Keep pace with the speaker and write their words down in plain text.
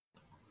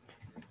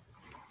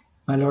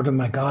My Lord and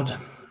my God,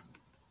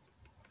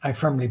 I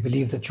firmly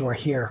believe that you are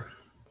here,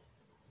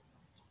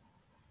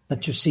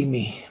 that you see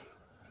me,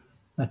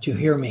 that you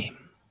hear me.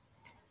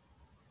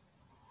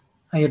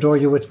 I adore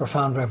you with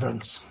profound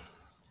reverence.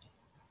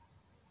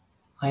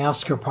 I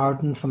ask your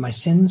pardon for my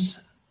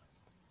sins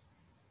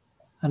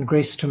and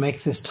grace to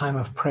make this time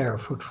of prayer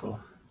fruitful.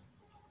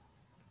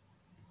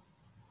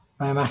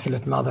 My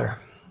Immaculate Mother,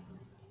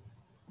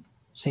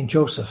 Saint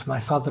Joseph,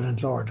 my Father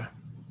and Lord,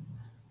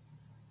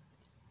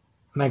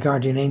 my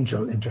guardian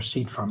angel,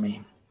 intercede for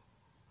me.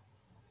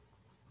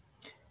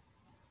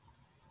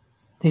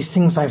 These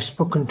things I've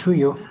spoken to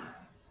you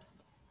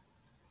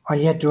while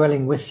yet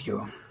dwelling with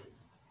you.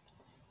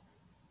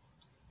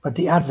 But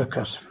the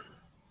Advocate,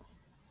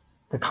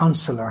 the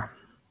Counselor,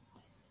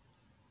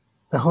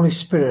 the Holy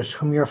Spirit,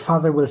 whom your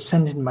Father will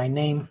send in my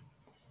name,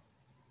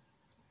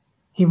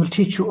 he will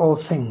teach you all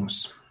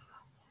things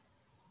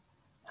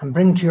and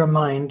bring to your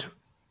mind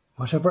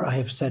whatever I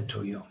have said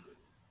to you.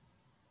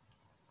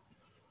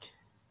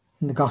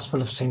 In the Gospel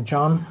of St.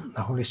 John,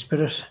 the Holy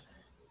Spirit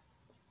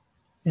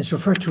is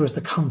referred to as the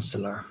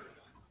Counselor.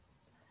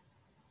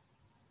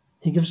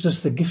 He gives us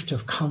the gift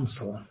of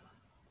counsel.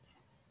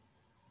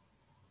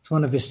 It's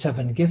one of his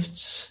 7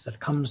 gifts that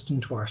comes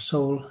into our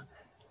soul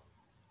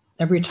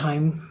every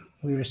time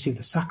we receive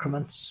the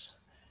sacraments.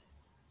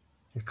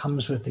 It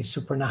comes with the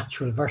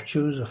supernatural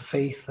virtues of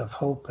faith, of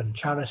hope and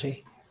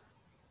charity,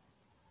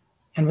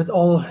 and with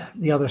all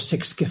the other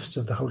 6 gifts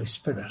of the Holy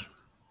Spirit.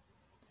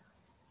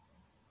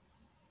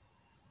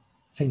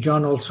 St.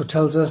 John also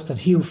tells us that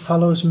he who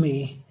follows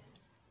me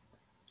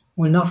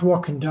will not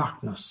walk in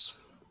darkness,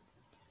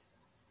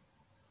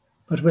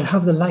 but will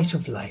have the light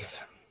of life.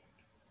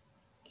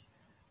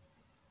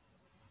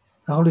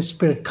 The Holy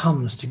Spirit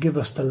comes to give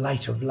us the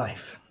light of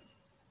life,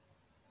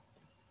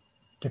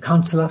 to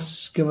counsel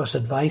us, give us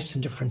advice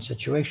in different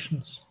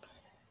situations,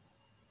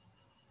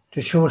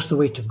 to show us the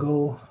way to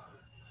go,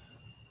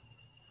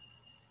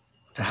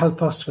 to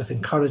help us with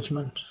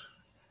encouragement,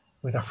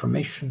 with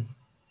affirmation.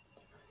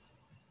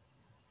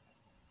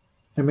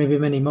 There may be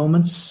many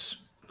moments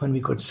when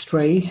we could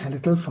stray a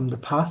little from the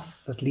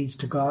path that leads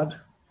to God.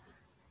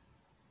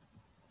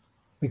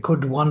 We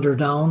could wander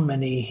down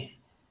many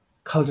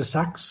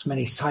cul-de-sacs,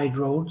 many side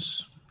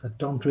roads that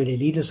don't really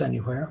lead us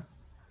anywhere.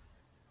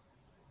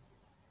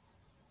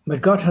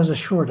 But God has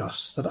assured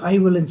us that I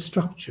will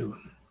instruct you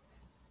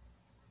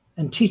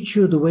and teach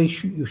you the way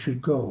you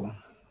should go.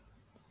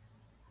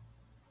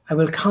 I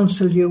will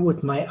counsel you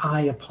with my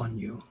eye upon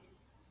you.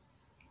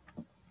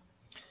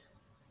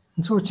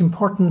 And so it's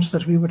important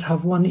that we would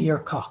have one ear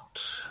cocked,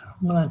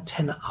 one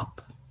antenna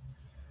up,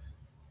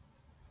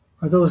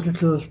 for those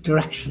little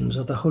directions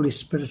that the Holy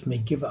Spirit may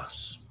give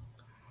us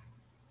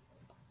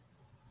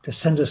to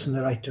send us in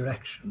the right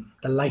direction,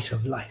 the light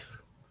of life.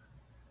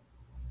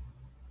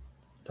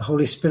 The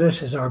Holy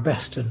Spirit is our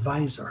best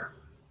advisor,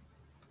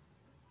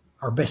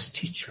 our best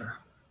teacher,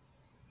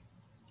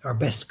 our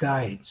best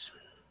guides.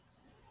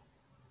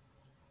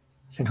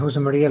 St.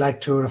 Josemaria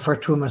liked to refer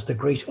to him as the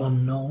great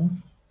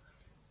unknown.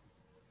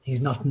 He's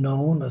not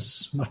known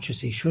as much as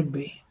he should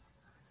be,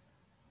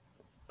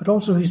 but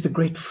also he's the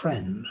great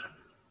friend.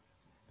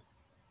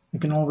 We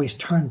can always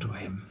turn to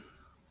him.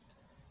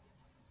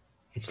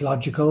 It's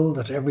logical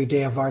that every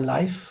day of our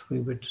life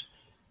we would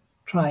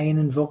try and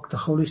invoke the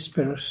Holy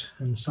Spirit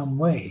in some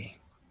way,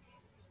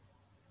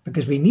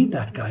 because we need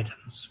that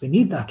guidance, we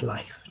need that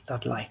life,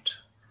 that light.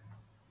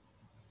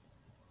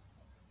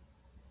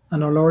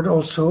 And our Lord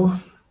also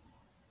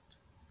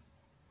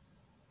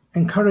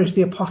encouraged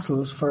the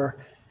apostles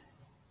for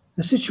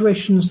the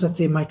situations that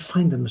they might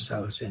find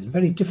themselves in,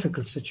 very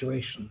difficult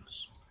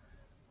situations.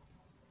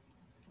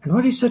 And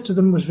what he said to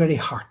them was very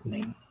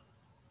heartening.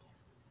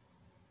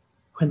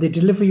 When they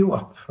deliver you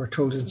up, we're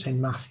told in St.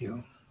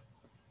 Matthew,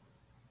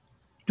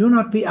 do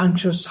not be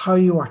anxious how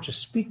you are to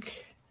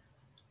speak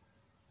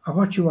or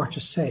what you are to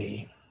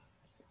say.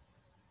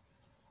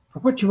 For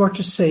what you are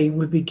to say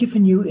will be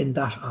given you in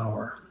that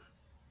hour.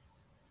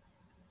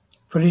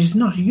 For it is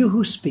not you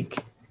who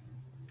speak,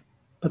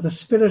 but the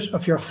Spirit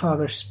of your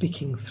Father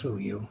speaking through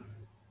you.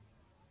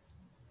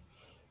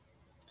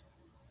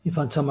 If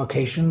on some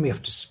occasion we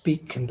have to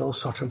speak in those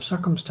sort of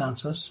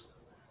circumstances,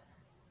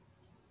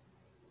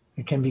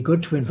 it can be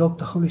good to invoke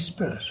the Holy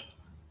Spirit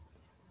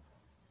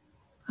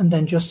and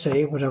then just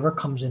say whatever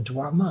comes into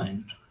our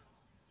mind.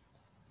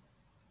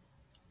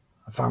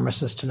 A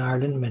pharmacist in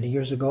Ireland many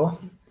years ago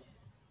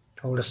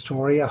told a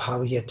story of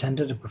how he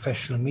attended a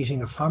professional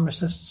meeting of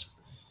pharmacists.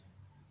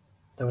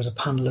 There was a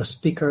panel of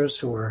speakers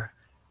who were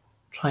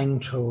trying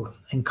to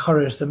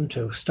encourage them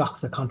to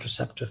stock the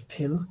contraceptive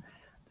pill.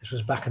 This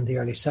was back in the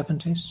early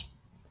 70s.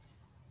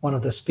 One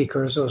of the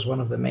speakers was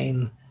one of the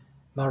main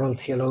moral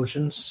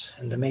theologians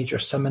in the major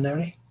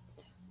seminary,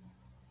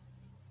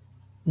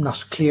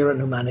 not clear in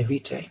Humanae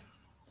Vitae.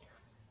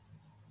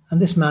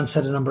 And this man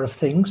said a number of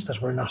things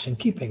that were not in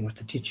keeping with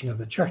the teaching of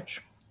the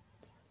church.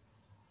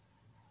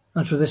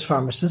 And so this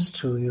pharmacist,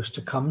 who used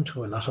to come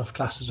to a lot of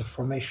classes of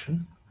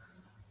formation,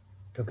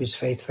 took his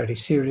faith very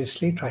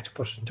seriously, tried to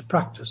put it into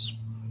practice.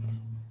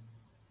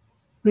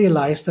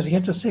 realized that he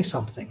had to say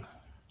something.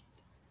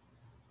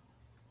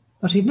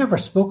 But he'd never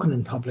spoken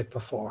in public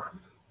before.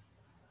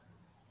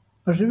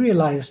 But he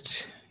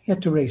realized he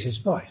had to raise his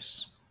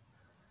voice.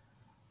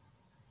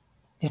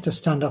 He had to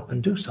stand up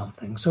and do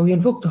something. So he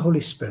invoked the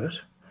Holy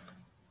Spirit.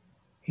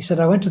 He said,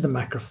 I went to the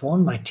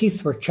microphone, my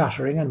teeth were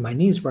chattering and my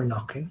knees were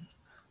knocking.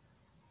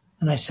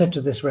 And I said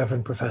to this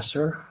Reverend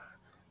Professor,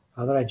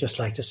 Father, I'd just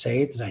like to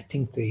say that I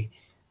think the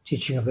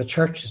teaching of the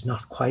church is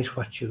not quite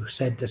what you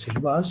said that it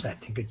was. I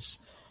think it's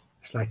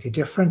slightly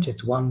different.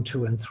 It's 1,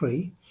 2, and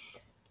 3.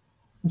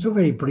 And so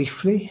very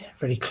briefly,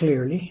 very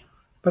clearly,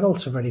 but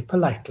also very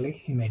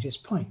politely, he made his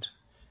point.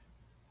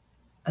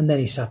 And then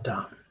he sat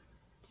down.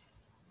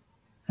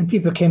 And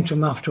people came to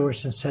him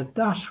afterwards and said,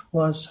 that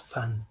was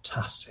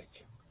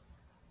fantastic.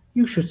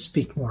 You should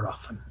speak more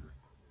often.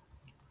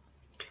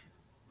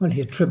 Well,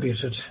 he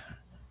attributed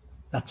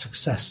that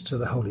success to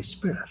the Holy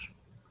Spirit.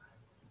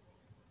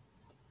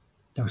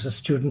 There was a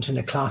student in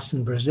a class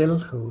in Brazil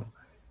who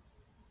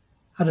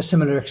had a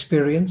similar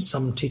experience.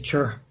 Some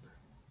teacher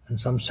and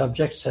some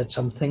subject said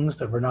some things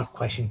that were not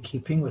quite in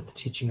keeping with the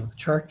teaching of the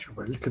church, or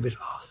were a little bit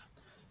off.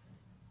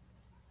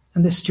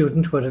 And this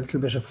student, who had a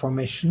little bit of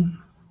formation,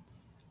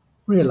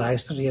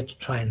 realized that he had to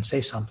try and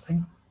say something.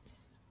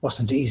 It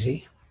wasn't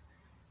easy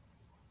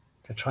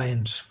to try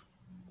and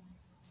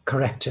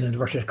correct, in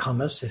inverted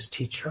commas, his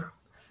teacher.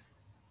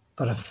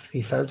 But if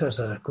he felt as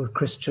a good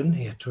Christian,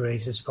 he had to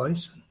raise his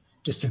voice, and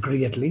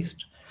disagree at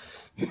least.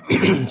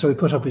 So he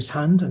put up his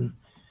hand, and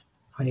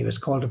when he was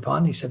called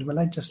upon, he said, well,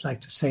 I'd just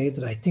like to say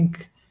that I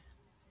think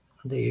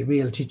the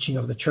real teaching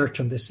of the church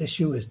on this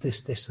issue is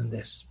this, this, and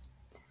this.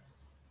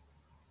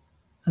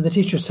 And the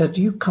teacher said,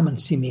 do you come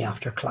and see me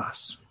after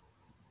class?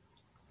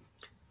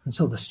 And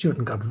so the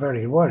student got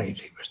very worried.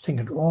 He was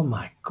thinking, oh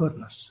my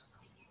goodness,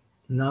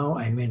 now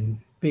I'm in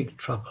big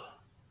trouble.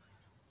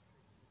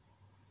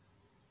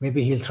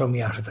 Maybe he'll throw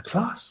me out of the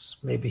class.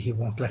 Maybe he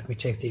won't let me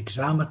take the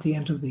exam at the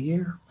end of the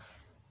year.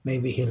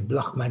 Maybe he'll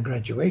block my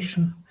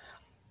graduation.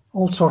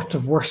 All sorts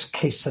of worst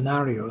case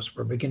scenarios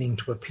were beginning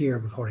to appear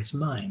before his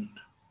mind.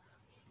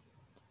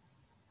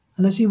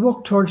 And as he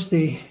walked towards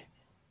that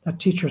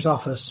teacher's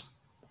office,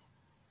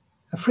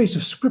 a phrase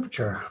of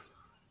scripture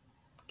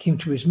came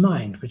to his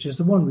mind, which is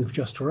the one we've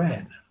just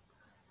read.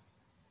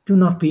 Do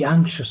not be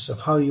anxious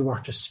of how you are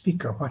to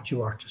speak or what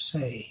you are to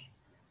say,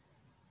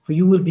 for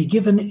you will be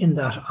given in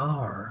that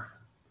hour.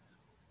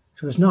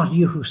 So it's not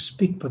you who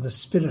speak, but the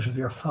Spirit of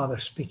your Father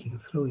speaking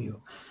through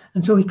you.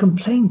 And so he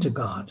complained to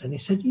God, and he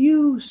said,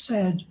 you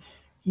said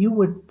you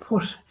would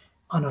put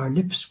on our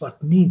lips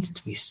what needs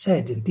to be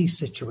said in these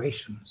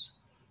situations.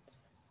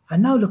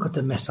 And now look at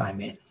the mess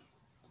I'm in.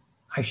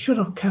 I should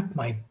have kept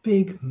my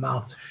big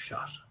mouth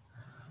shut.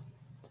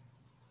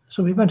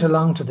 So we went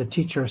along to the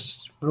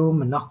teacher's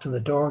room and knocked on the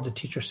door. The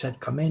teacher said,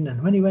 come in.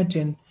 And when he went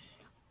in,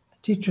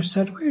 the teacher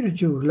said, where did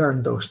you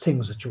learn those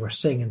things that you were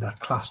saying in that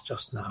class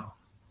just now?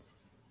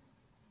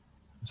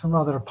 And so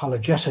rather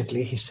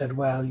apologetically, he said,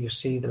 well, you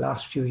see, the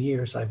last few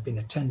years I've been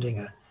attending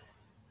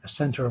a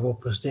centre of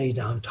Opus Dei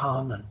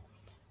downtown, and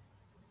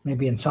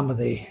maybe in some of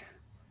the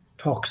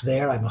talks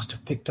there I must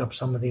have picked up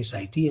some of these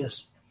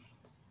ideas.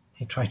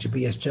 He tried to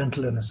be as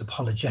gentle and as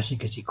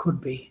apologetic as he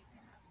could be,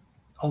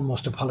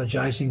 almost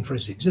apologizing for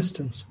his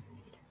existence.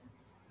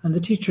 And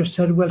the teacher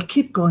said, well,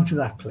 keep going to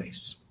that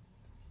place.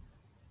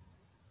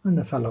 And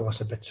the fellow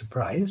was a bit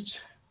surprised.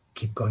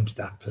 Keep going to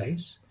that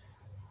place?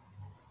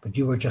 But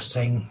you were just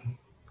saying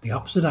the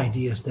opposite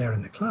ideas there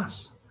in the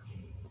class.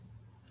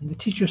 And the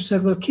teacher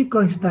said, well, keep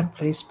going to that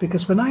place,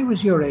 because when I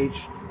was your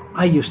age,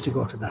 I used to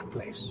go to that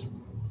place.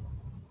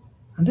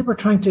 And they were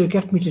trying to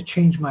get me to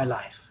change my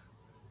life.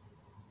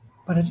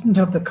 But I didn't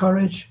have the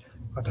courage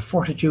or the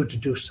fortitude to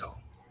do so.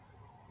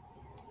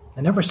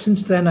 And ever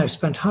since then, I've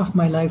spent half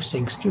my life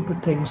saying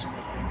stupid things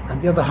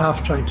and the other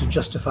half trying to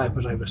justify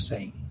what I was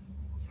saying.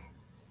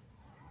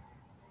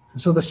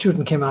 And so the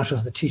student came out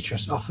of the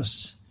teacher's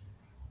office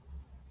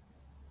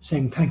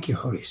saying, thank you,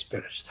 Holy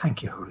Spirit.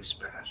 Thank you, Holy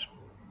Spirit.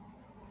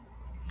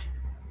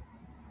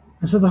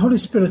 And so the Holy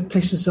Spirit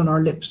places on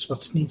our lips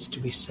what needs to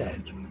be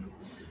said,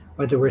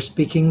 whether we're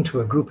speaking to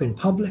a group in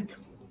public,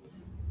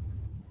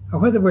 or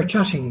whether we're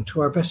chatting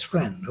to our best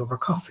friend over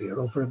coffee or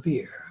over a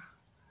beer,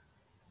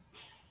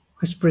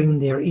 whispering in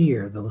their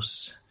ear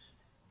those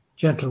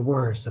gentle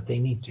words that they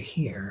need to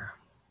hear.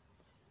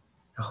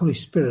 The Holy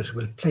Spirit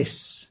will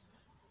place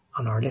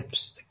on our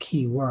lips the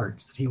key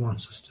words that he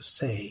wants us to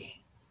say,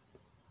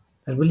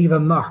 that will leave a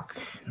mark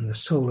in the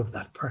soul of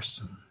that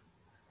person,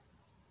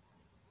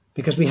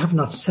 because we have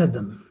not said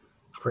them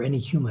for any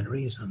human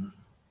reason,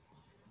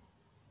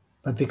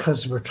 but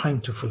because we're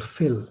trying to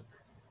fulfill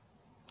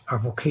our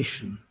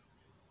vocation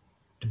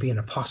to be an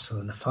apostle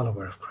and a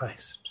follower of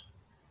Christ.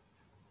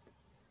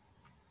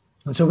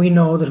 And so we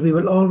know that we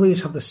will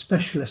always have the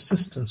special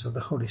assistance of the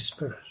Holy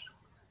Spirit,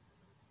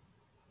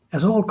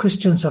 as all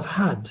Christians have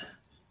had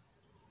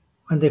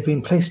when they've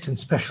been placed in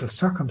special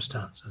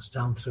circumstances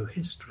down through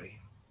history.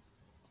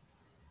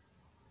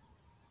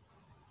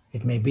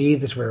 It may be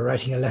that we're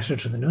writing a letter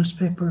to the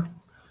newspaper.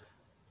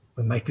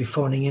 We might be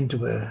phoning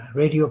into a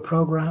radio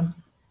program.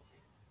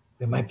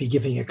 We might be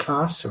giving a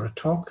class or a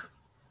talk.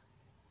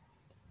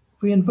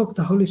 If we invoke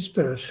the Holy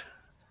Spirit,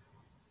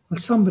 well,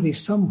 somebody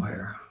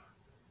somewhere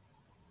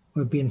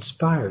will be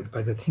inspired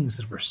by the things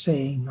that we're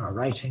saying or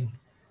writing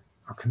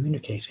or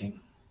communicating.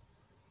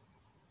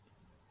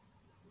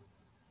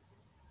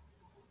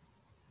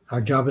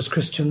 Our job as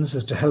Christians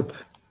is to help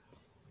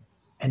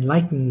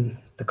enlighten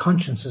the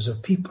consciences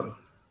of people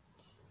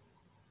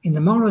in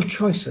the moral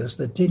choices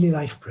that daily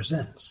life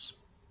presents.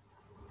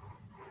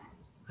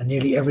 And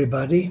nearly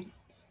everybody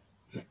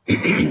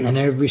in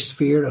every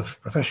sphere of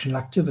professional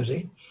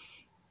activity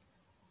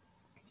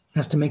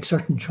has to make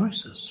certain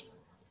choices,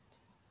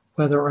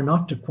 whether or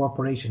not to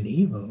cooperate in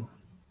evil,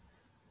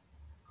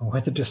 or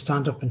whether to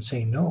stand up and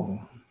say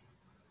no,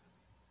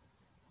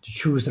 to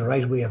choose the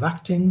right way of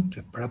acting,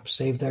 to perhaps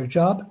save their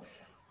job,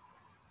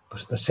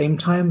 but at the same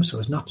time so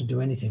as not to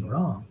do anything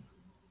wrong.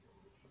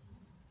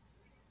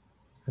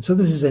 And so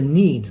this is a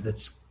need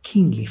that's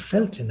keenly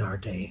felt in our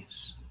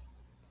days.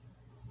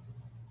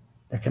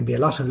 There can be a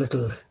lot of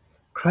little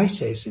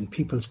crises in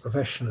people's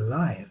professional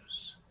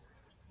lives.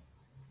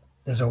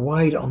 There's a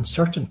wide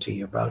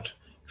uncertainty about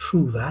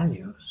true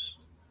values.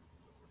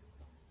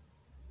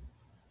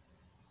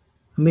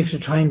 And we have to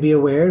try and be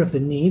aware of the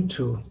need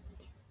to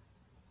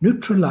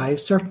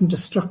neutralize certain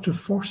destructive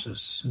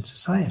forces in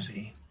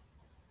society.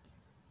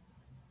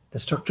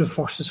 Destructive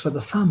forces for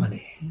the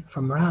family,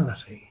 for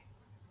morality,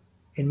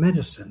 in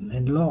medicine,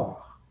 in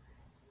law,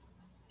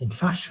 in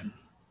fashion.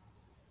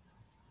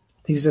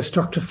 These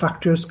destructive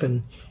factors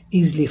can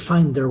easily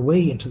find their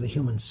way into the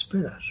human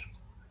spirit,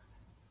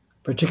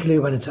 particularly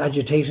when it's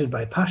agitated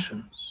by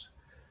passions.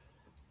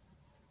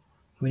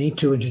 We need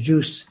to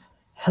introduce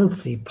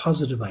healthy,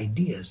 positive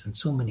ideas in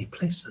so many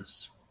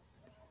places.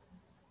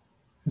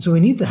 And so we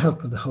need the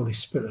help of the Holy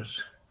Spirit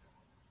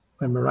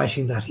when we're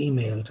writing that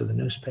email to the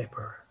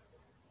newspaper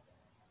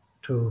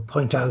to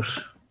point out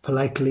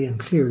politely and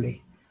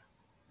clearly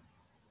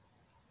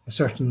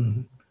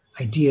certain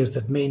ideas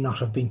that may not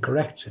have been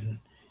correct in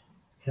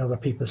other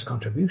people's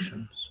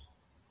contributions.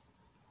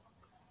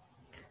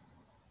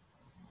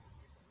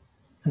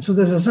 And so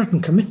there's a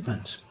certain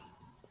commitment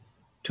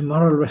to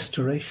moral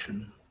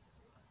restoration.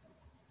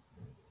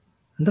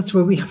 And that's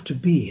where we have to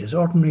be as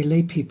ordinary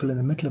lay people in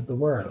the middle of the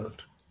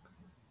world,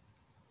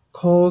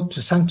 called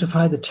to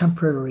sanctify the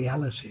temporary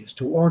realities,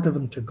 to order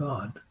them to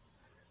God.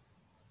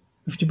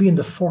 We have to be in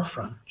the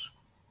forefront.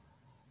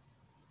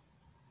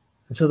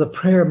 And so the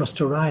prayer must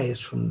arise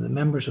from the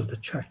members of the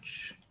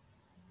church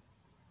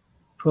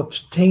to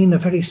obtain a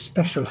very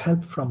special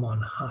help from on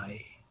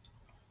high.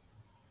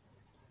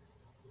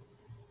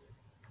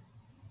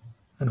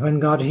 And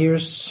when God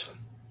hears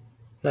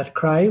that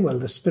cry, well,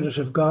 the Spirit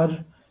of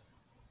God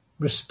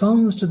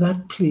responds to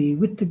that plea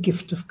with the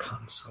gift of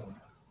counsel.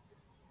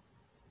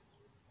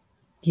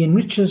 He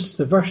enriches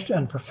the virtue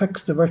and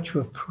perfects the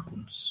virtue of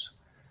prudence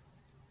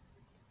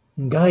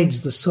and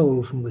guides the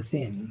soul from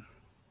within,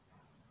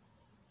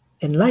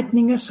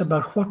 enlightening it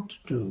about what to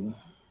do,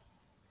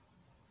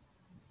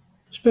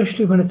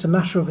 especially when it's a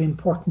matter of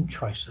important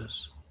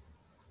choices.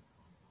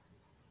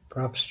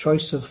 Perhaps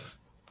choice of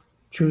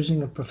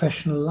choosing a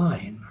professional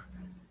line,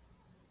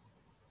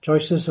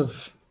 choices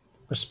of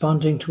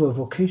responding to a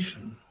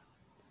vocation,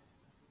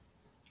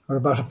 or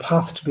about a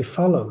path to be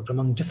followed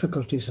among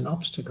difficulties and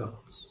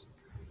obstacles.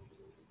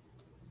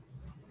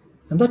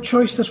 And that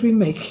choice that we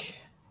make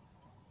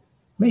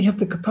may have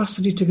the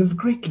capacity to give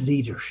great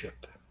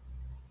leadership.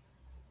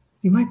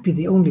 You might be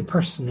the only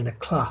person in a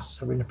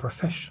class or in a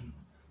profession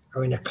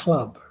or in a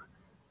club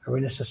or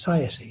in a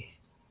society.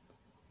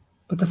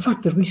 But the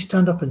fact that we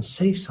stand up and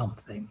say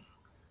something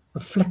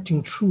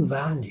reflecting true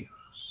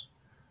values,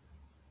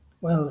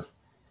 well,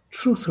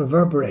 truth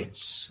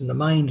reverberates in the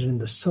mind and in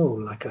the soul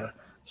like a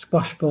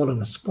squash ball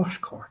in a squash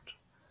court.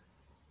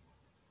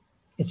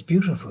 It's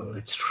beautiful,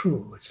 it's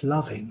true, it's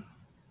loving.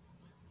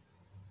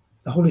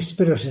 The Holy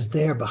Spirit is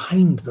there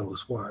behind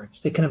those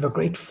words. They can have a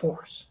great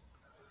force.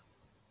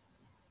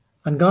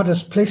 And God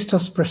has placed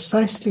us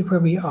precisely where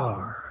we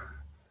are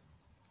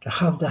to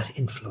have that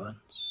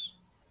influence.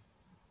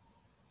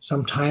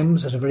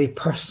 Sometimes at a very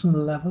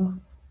personal level,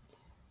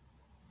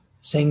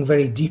 saying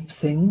very deep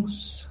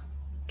things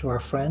to our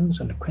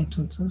friends and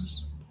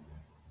acquaintances,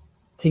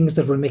 things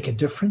that will make a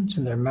difference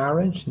in their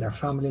marriage, in their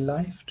family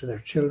life, to their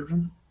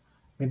children,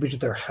 maybe to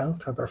their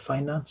health or their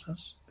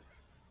finances.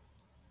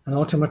 And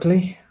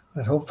ultimately,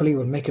 that hopefully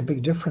will make a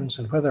big difference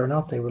in whether or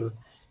not they will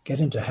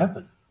get into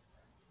heaven.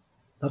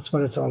 That's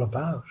what it's all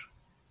about.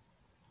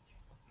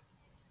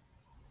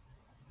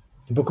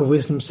 The Book of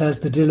Wisdom says,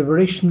 the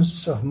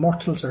deliberations of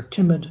mortals are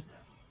timid,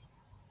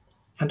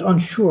 and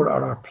unsure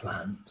are our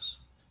plans.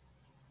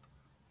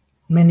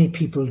 Many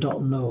people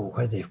don't know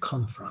where they've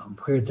come from,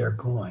 where they're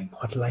going,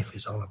 what life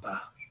is all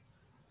about.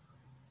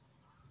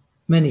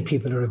 Many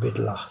people are a bit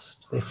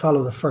lost. They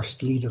follow the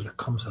first leader that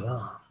comes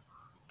along.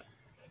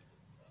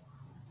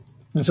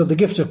 And so the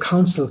gift of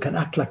counsel can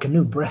act like a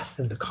new breath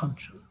in the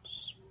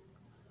conscience,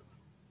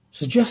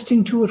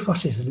 suggesting to it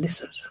what is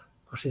licit,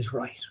 what is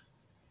right,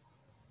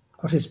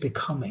 what is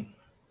becoming.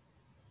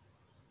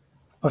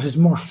 what is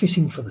more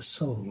fitting for the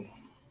soul.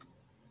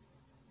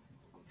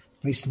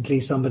 Recently,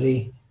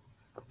 somebody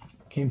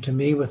came to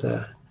me with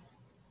a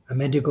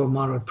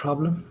medico-moral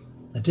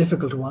problem, a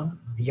difficult one,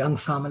 a young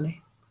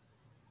family,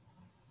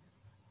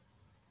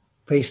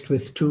 faced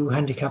with 2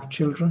 handicapped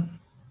children.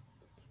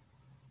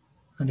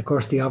 And of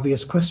course, the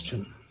obvious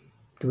question,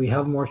 do we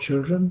have more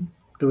children?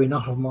 Do we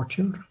not have more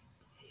children?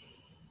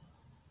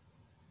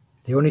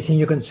 The only thing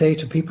you can say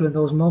to people in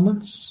those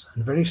moments,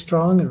 and very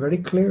strong and very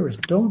clear, is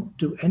don't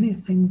do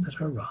anything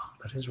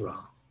that is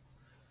wrong.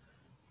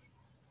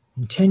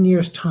 In 10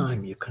 years'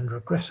 time, you can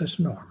regret it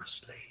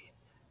enormously.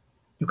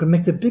 You can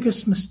make the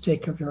biggest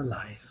mistake of your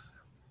life.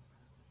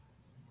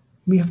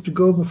 We have to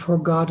go before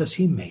God as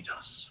He made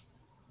us.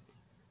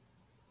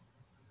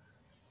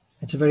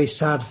 It's a very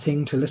sad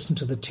thing to listen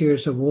to the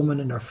tears of a woman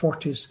in her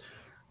 40s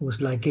who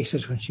was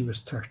ligated when she was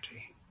 30.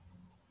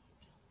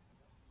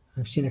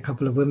 I've seen a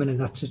couple of women in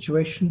that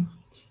situation,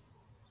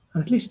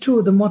 and at least 2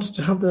 of them wanted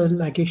to have the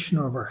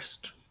ligation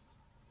reversed.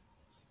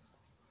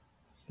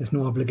 There's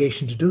no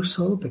obligation to do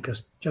so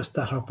because just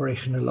that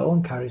operation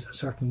alone carries a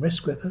certain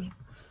risk with it.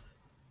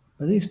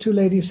 But these 2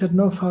 ladies said,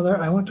 no, Father,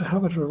 I want to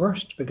have it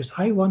reversed because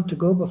I want to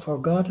go before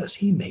God as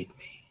He made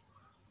me.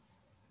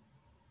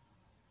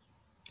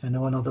 I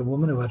know another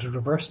woman who had it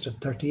reversed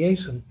at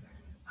 38 and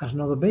had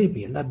another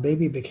baby, and that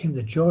baby became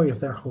the joy of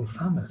their whole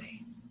family.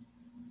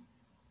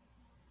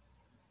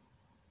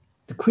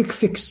 The quick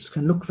fix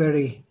can look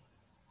very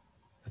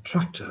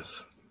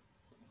attractive,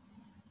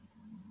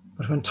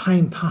 but when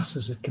time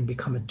passes, it can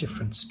become a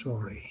different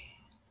story.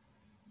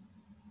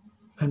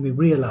 When we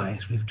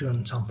realize we've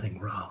done something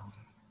wrong.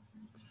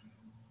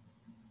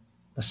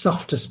 The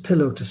softest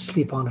pillow to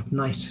sleep on at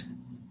night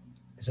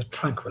is a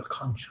tranquil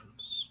conscience.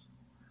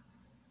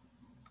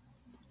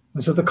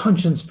 And so the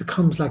conscience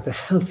becomes like the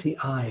healthy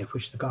eye of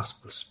which the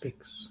gospel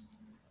speaks.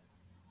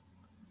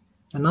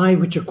 An eye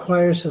which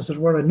acquires, as it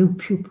were, a new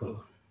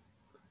pupil,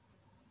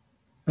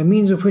 by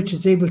means of which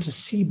it's able to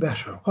see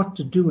better what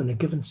to do in a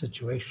given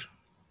situation,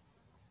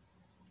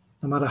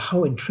 no matter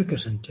how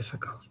intricate and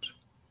difficult.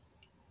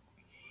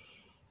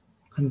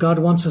 And God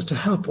wants us to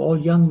help all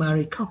young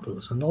married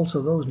couples and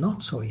also those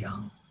not so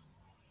young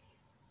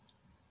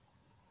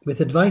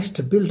with advice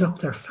to build up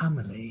their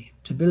family,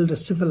 to build a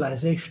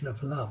civilization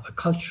of love, a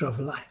culture of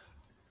life.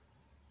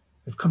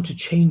 We've come to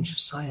change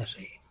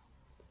society.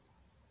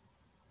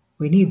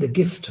 We need the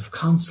gift of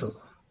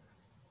counsel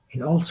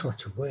in all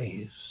sorts of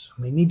ways.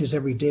 We need it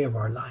every day of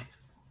our life.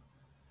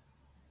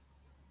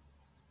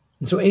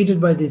 And so aided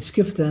by this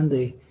gift then,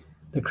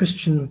 the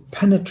Christian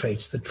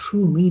penetrates the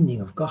true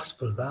meaning of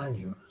gospel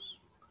values,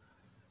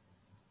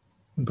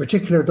 in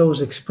particular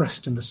those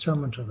expressed in the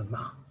Sermon on the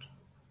Mount.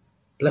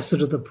 Blessed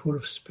are the poor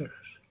of spirit.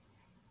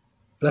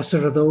 Blessed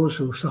are those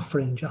who suffer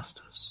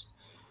injustice.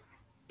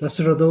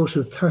 Blessed are those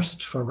who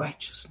thirst for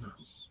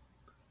righteousness.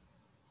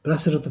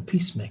 Blessed are the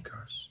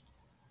peacemakers.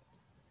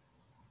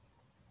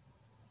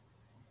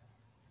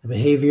 The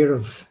behavior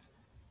of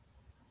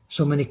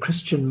so many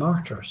Christian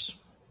martyrs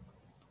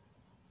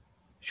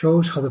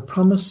shows how the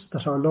promise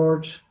that our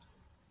Lord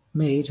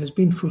made has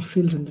been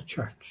fulfilled in the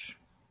church.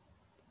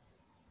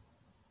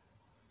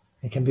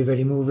 It can be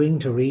very moving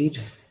to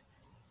read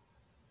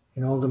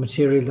in all the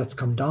material that's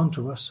come down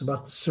to us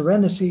about the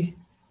serenity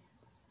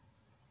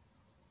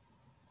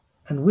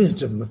and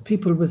wisdom of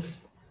people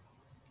with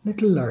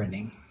little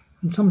learning,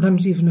 and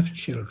sometimes even of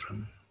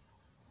children,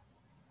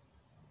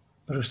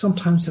 but who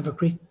sometimes have a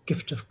great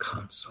gift of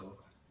counsel.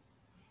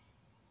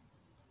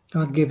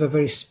 God gave a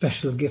very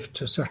special gift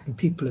to certain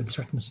people in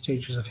certain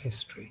stages of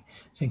history.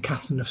 St.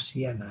 Catherine of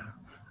Siena,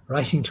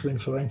 writing to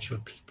influential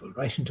people,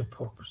 writing to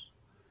popes.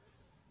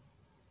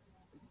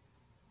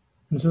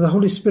 And so the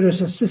Holy Spirit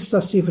assists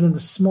us even in the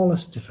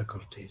smallest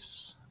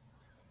difficulties.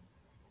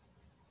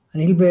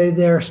 And He'll be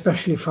there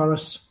especially for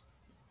us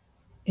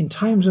in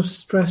times of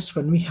stress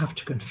when we have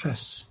to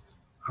confess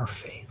our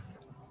faith.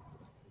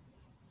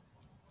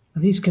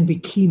 And these can be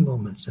key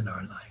moments in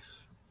our life.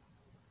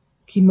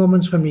 Key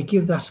moments when we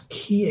give that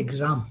key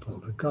example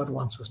that God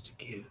wants us to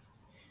give,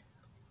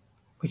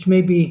 which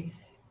may be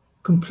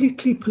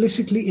completely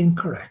politically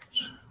incorrect,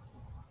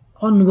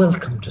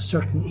 unwelcome to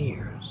certain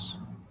ears.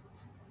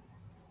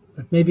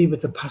 But maybe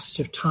with the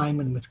passage of time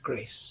and with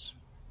grace,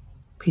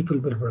 people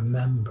will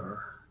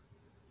remember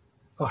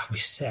what we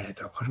said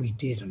or what we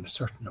did on a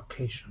certain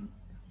occasion,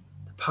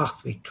 the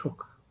path we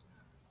took,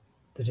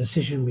 the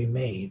decision we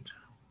made.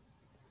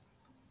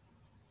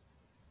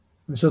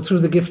 And so through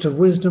the gift of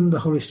wisdom, the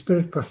Holy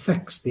Spirit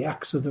perfects the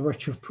acts of the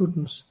virtue of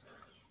prudence,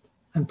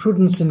 and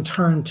prudence in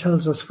turn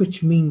tells us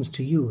which means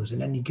to use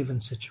in any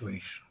given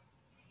situation.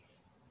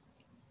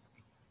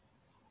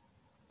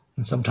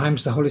 And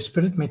sometimes the Holy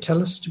Spirit may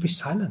tell us to be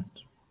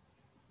silent,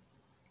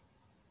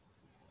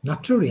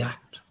 not to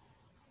react,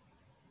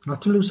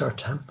 not to lose our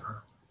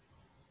temper,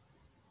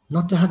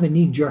 not to have a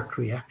knee-jerk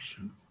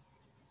reaction.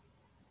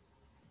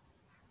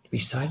 To be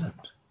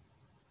silent,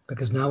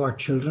 because now our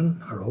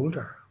children are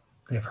older.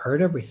 They've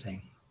heard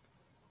everything.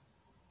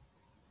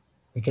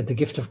 We get the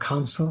gift of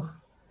counsel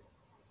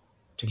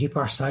to keep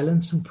our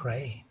silence and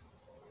pray.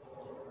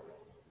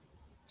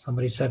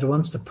 Somebody said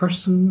once, the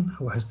person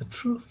who has the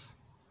truth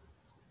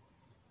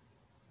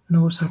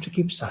knows how to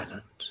keep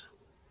silent.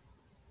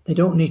 They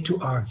don't need to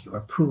argue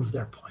or prove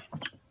their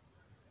point.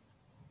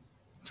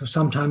 So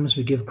sometimes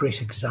we give great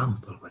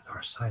example with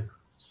our silence.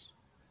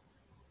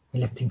 We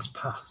let things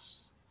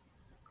pass.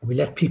 Or we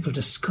let people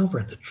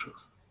discover the truth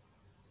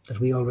that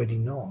we already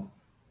know.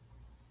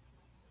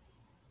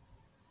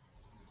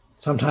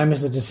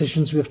 Sometimes the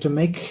decisions we have to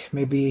make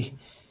may be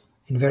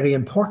in very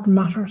important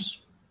matters,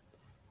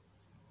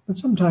 but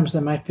sometimes they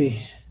might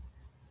be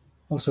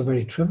also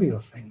very trivial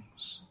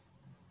things.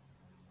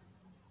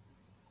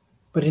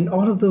 But in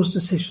all of those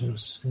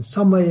decisions, in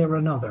some way or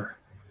another,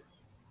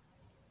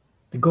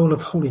 the goal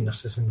of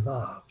holiness is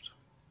involved.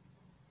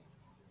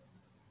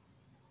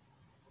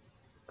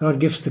 God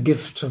gives the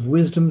gift of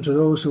wisdom to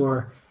those who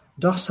are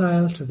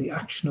docile to the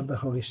action of the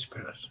Holy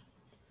Spirit,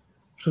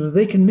 so that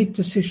they can make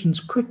decisions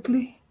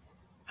quickly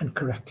and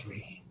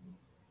correctly.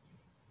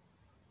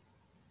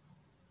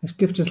 This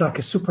gift is like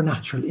a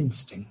supernatural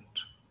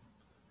instinct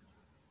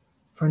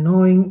for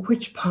knowing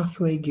which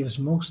pathway gives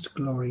most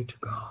glory to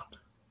God.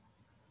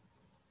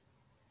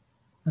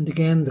 And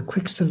again, the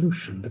quick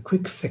solution, the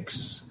quick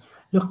fix,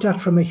 looked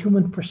at from a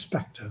human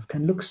perspective,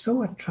 can look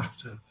so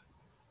attractive,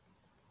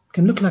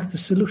 can look like the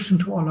solution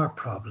to all our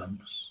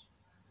problems.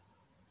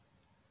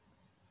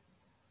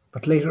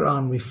 But later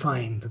on we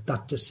find that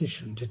that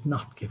decision did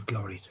not give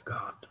glory to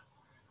God,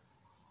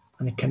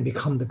 and it can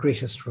become the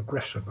greatest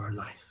regret of our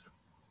life.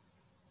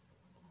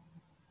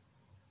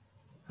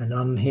 A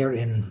nun here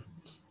in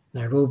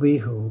Nairobi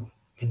who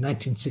in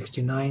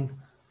 1969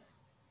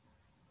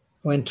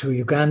 went to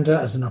Uganda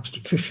as an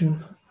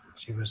obstetrician.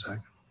 She was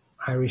an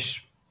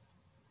Irish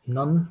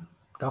nun,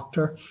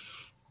 doctor.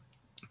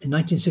 In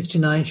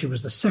 1969, she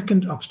was the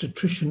second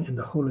obstetrician in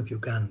the whole of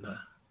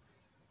Uganda,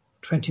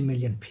 20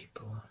 million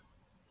people.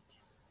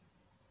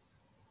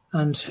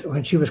 And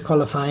when she was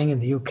qualifying in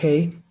the UK,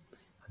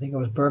 I think it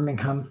was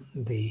Birmingham,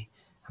 the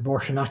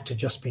Abortion Act had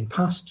just been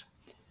passed,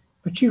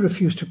 but she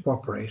refused to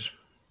cooperate.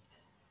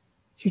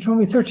 She told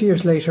me 30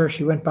 years later,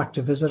 she went back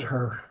to visit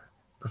her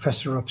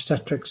professor of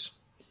obstetrics.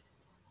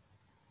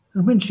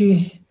 And when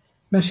she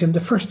met him, the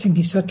first thing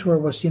he said to her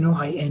was,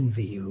 I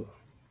envy you.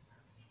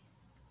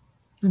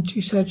 And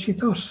she said she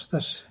thought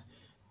that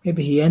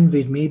maybe he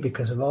envied me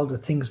because of all the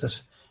things that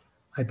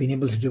I've been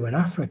able to do in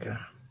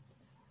Africa.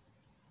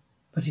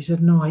 But he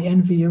said, no, I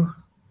envy you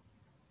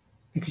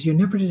because you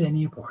never did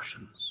any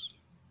abortions.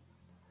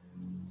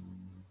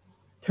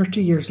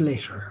 30 years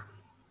later,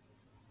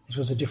 it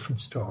was a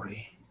different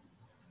story.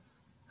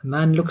 A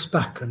man looks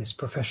back on his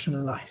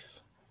professional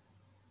life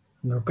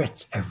and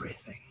regrets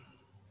everything.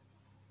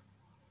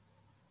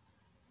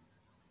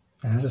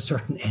 And has a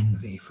certain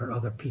envy for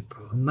other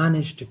people who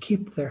manage to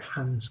keep their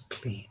hands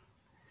clean.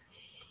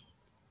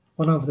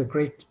 One of the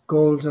great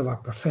goals of our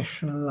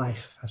professional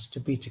life has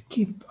to be to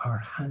keep our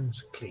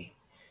hands clean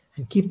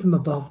and keep them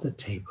above the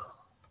table.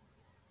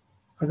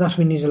 For that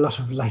we need a lot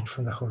of light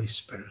from the Holy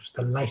Spirit,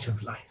 the light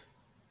of life.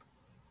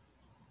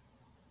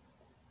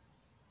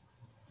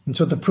 And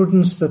so the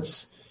prudence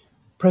that's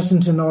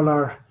present in all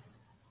our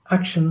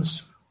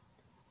actions,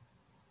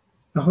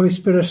 the Holy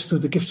Spirit, through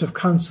the gift of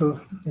counsel,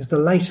 is the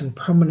light and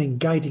permanent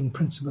guiding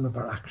principle of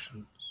our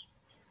actions.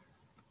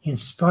 He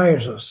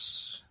inspires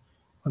us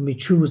when we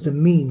choose the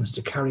means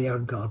to carry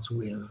out God's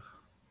will.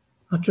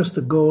 Not just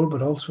the goal,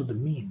 but also the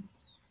means.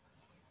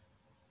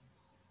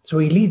 So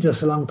he leads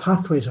us along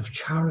pathways of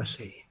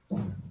charity.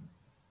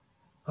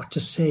 What to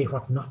say,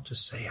 what not to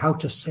say, how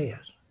to say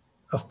it.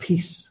 Of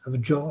peace,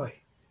 of joy,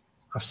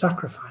 of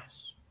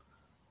sacrifice,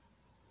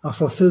 of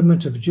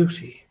fulfillment of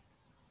duty,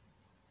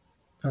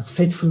 of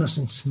faithfulness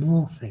in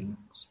small things.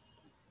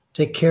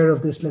 Take care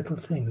of this little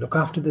thing. Look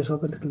after this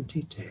other little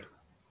detail.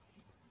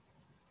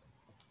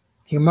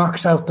 He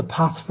marks out the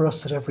path for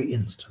us at every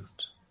instant.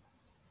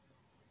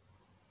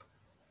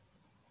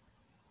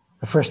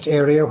 The first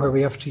area where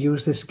we have to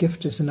use this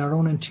gift is in our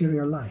own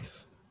interior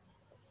life.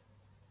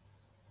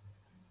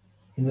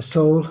 In the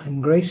soul,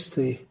 in grace,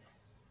 the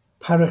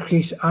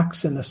Paraclete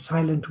acts in a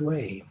silent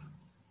way,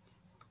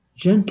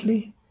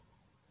 gently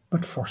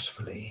but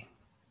forcefully.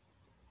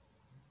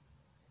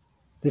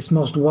 This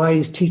most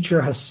wise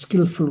teacher has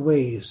skillful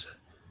ways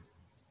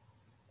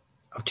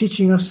of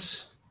teaching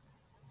us,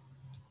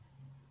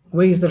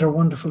 ways that are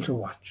wonderful to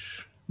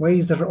watch,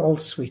 ways that are all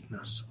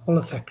sweetness, all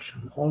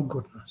affection, all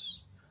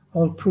goodness,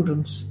 all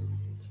prudence,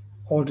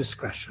 all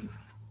discretion.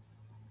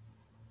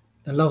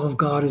 The love of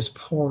God is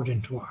poured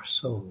into our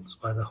souls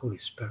by the Holy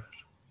Spirit.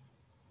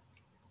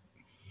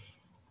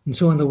 And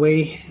so in the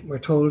way, we're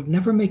told,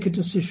 never make a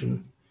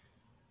decision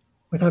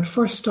without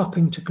first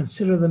stopping to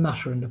consider the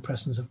matter in the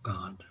presence of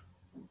God.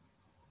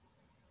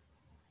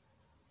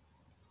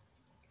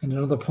 In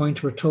another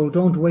point, we're told,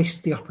 don't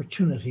waste the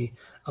opportunity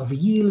of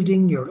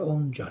yielding your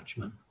own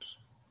judgment.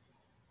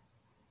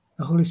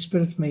 The Holy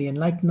Spirit may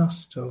enlighten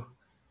us to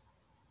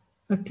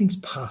let things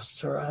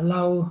pass or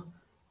allow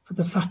for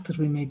the fact that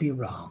we may be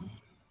wrong.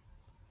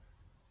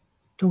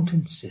 Don't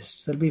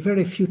insist. There'll be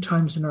very few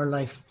times in our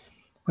life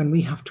when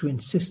we have to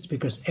insist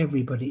because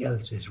everybody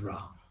else is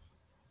wrong.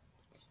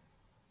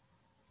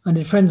 And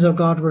in Friends of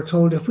God, we're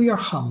told if we are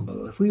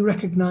humble, if we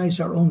recognize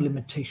our own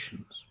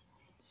limitations,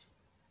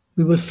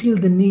 we will feel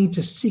the need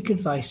to seek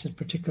advice at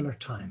particular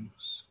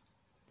times.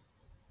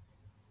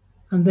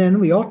 And then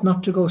we ought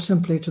not to go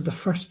simply to the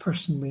first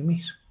person we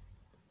meet,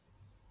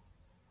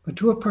 but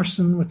to a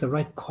person with the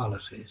right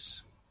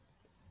qualities,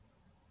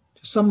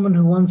 to someone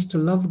who wants to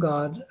love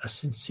God as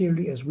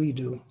sincerely as we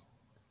do,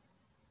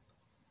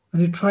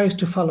 and who tries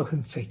to follow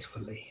him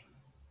faithfully.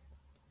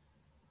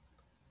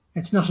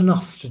 It's not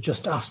enough to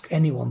just ask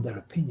anyone their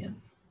opinion.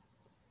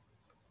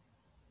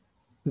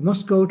 We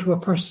must go to a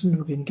person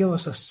who can give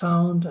us a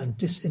sound and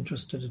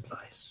disinterested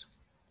advice.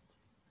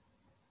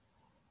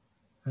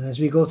 And as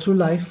we go through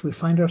life, we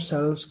find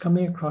ourselves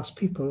coming across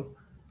people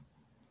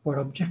who are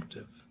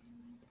objective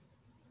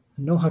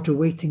and know how to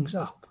weigh things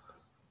up,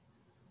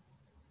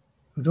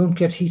 who don't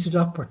get heated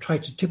up or try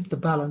to tip the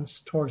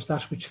balance towards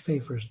that which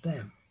favors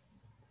them.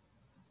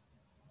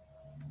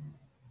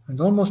 And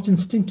almost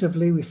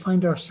instinctively, we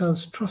find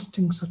ourselves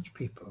trusting such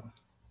people,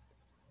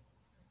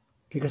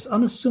 because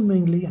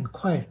unassumingly and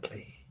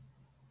quietly,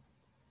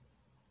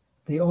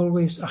 they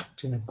always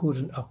act in a good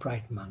and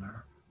upright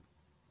manner.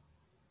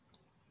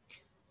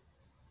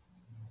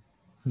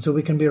 And so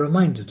we can be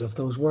reminded of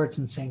those words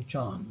in St.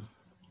 John: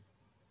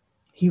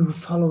 "He who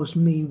follows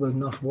me will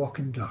not walk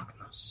in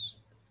darkness,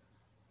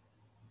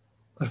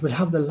 but will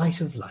have the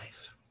light of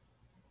life."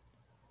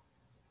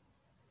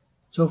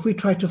 So if we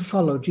try to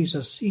follow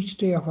Jesus each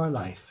day of our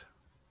life,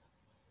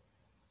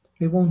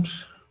 we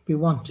won't be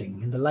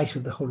wanting in the light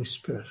of the Holy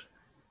Spirit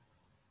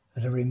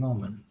at every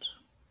moment.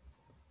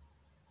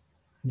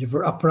 And if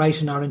we're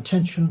upright in our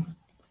intention,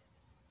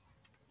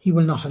 he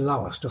will not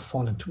allow us to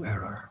fall into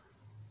error.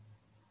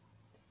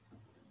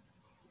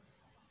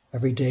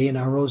 Every day in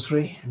our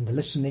rosary, in the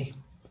litany,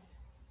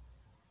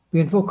 we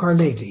invoke Our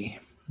Lady,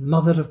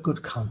 Mother of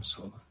Good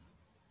Counsel.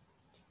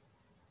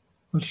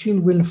 Well,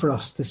 she'll win for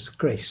us this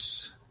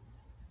grace,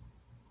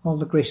 all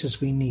the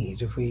graces we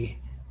need, if we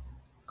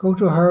go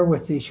to her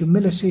with the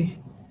humility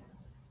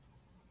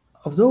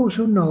of those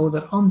who know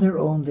that on their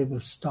own they will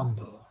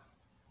stumble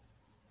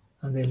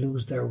and they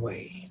lose their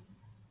way.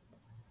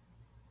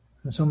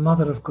 And so,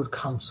 Mother of Good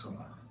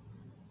Counsel,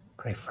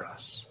 pray for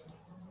us.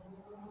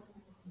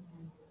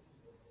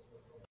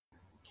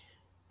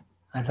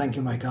 I thank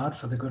you, my God,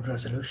 for the good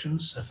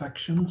resolutions,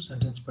 affections,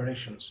 and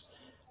inspirations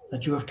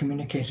that you have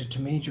communicated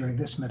to me during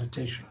this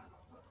meditation.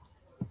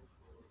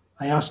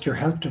 I ask your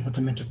help to put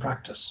them into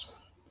practice.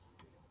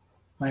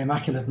 My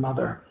Immaculate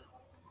Mother,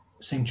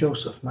 Saint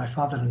Joseph, my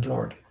Father and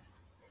Lord,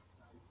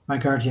 my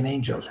guardian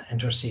angel,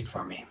 intercede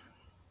for me.